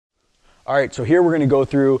All right, so here we're going to go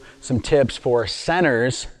through some tips for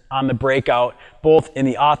centers on the breakout, both in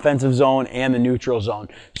the offensive zone and the neutral zone.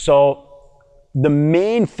 So the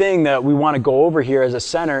main thing that we want to go over here as a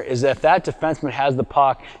center is that if that defenseman has the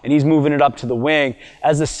puck and he's moving it up to the wing,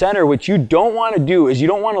 as a center, what you don't want to do is you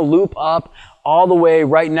don't want to loop up all the way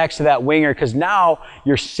right next to that winger, because now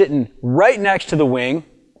you're sitting right next to the wing.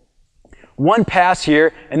 One pass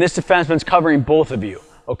here, and this defenseman's covering both of you.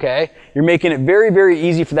 Okay? You're making it very, very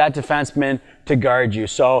easy for that defenseman to guard you.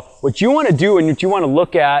 So what you want to do and what you want to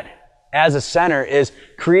look at as a center is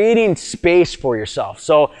creating space for yourself.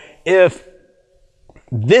 So if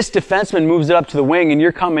this defenseman moves it up to the wing and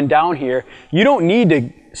you're coming down here, you don't need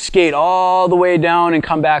to skate all the way down and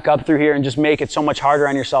come back up through here and just make it so much harder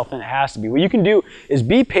on yourself than it has to be. What you can do is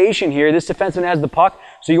be patient here. This defenseman has the puck,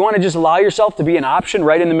 so you want to just allow yourself to be an option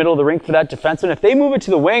right in the middle of the rink for that defenseman. If they move it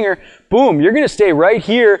to the winger, boom, you're going to stay right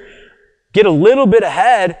here, get a little bit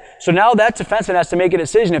ahead, so now that defenseman has to make a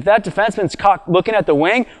decision. If that defenseman's looking at the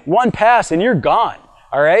wing, one pass and you're gone.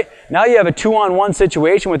 All right? Now you have a 2-on-1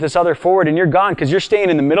 situation with this other forward and you're gone because you're staying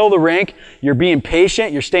in the middle of the rink, you're being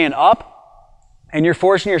patient, you're staying up, and you're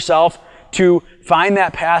forcing yourself to find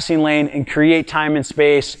that passing lane and create time and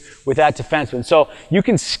space with that defenseman. So you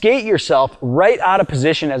can skate yourself right out of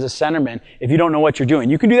position as a centerman if you don't know what you're doing.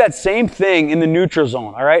 You can do that same thing in the neutral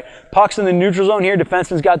zone, all right? Puck's in the neutral zone here,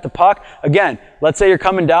 defenseman's got the puck. Again, let's say you're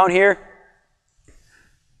coming down here,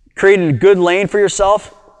 creating a good lane for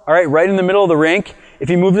yourself, all right, right in the middle of the rink. If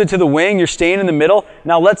you move it to the wing, you're staying in the middle.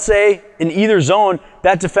 Now let's say in either zone,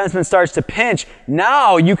 that defenseman starts to pinch.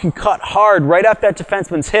 Now you can cut hard right off that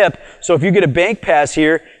defenseman's hip. So if you get a bank pass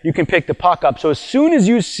here, you can pick the puck up. So as soon as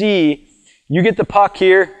you see, you get the puck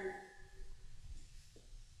here,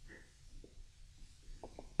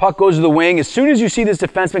 puck goes to the wing. As soon as you see this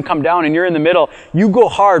defenseman come down and you're in the middle, you go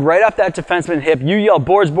hard right off that defenseman's hip. You yell,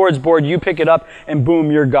 boards, boards, board. You pick it up and boom,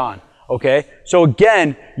 you're gone. Okay, so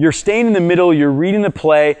again, you're staying in the middle, you're reading the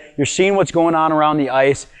play, you're seeing what's going on around the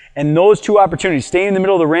ice, and those two opportunities, staying in the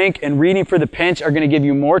middle of the rink and reading for the pinch, are going to give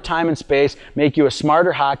you more time and space, make you a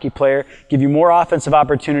smarter hockey player, give you more offensive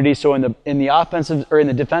opportunities. So in the offensive or in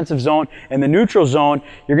the defensive zone and the neutral zone,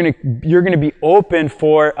 you're going to be open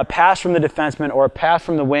for a pass from the defenseman or a pass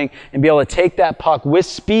from the wing and be able to take that puck with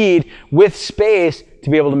speed, with space, to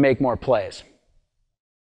be able to make more plays.